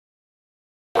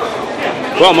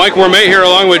Well, Mike Wormay here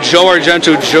along with Joe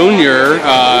Argento Jr.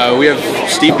 We have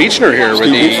Steve Beachner here with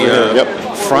the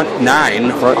front nine.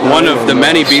 One of the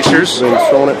many Beachners. He's been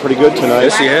throwing it pretty good tonight.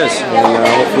 Yes, he is. And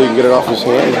hopefully he can get it off his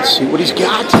hand. Let's see what he's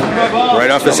got.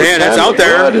 Right off his hand. It's out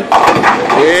there. And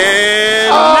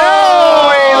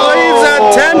no! He leaves a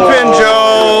 10-pin,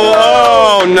 Joe.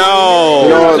 Oh, no. You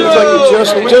know, it looks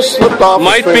like he just slipped off.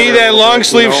 Might be that long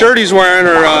sleeve shirt he's wearing,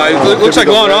 or it looks like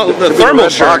the thermal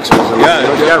shirt.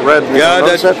 Yeah, red.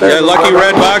 Lucky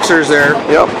red boxers there.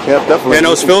 Yep, definitely. And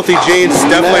those filthy jeans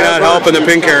definitely not helping the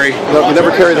pin carry. No, you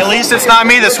never carry the. At least it's not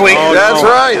me this week. Oh, that's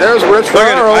right. There's Rich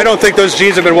Ferraro. I don't think those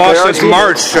jeans have been washed since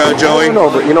March, Joey. No,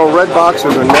 but you know, red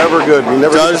boxers are never good. We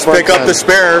never does pick up the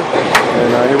spare.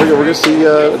 And here we go. We're gonna see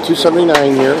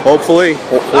 279 here. Hopefully.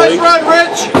 Nice run,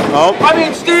 Rich. Oh. I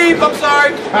mean, Steve. I'm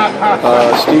sorry.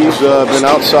 Steve's been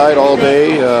outside all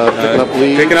day picking up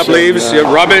leaves. Picking up leaves,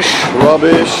 rubbish,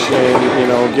 and you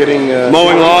know, getting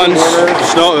mowing lawns,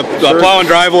 snow, plowing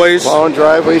driveways. Plowing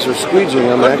driveways or squeegeing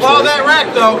them. Actually. Plow that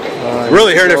rack though.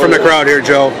 Really hearing it from the crowd here,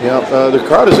 Joe. Yeah, the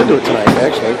crowd is into it tonight,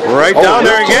 actually. Right down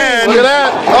there again. Look at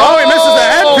that. Oh, he misses the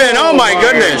head pin. Oh my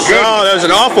goodness. Oh, that was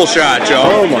an awful shot, Joe.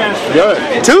 Oh my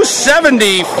God.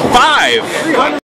 275.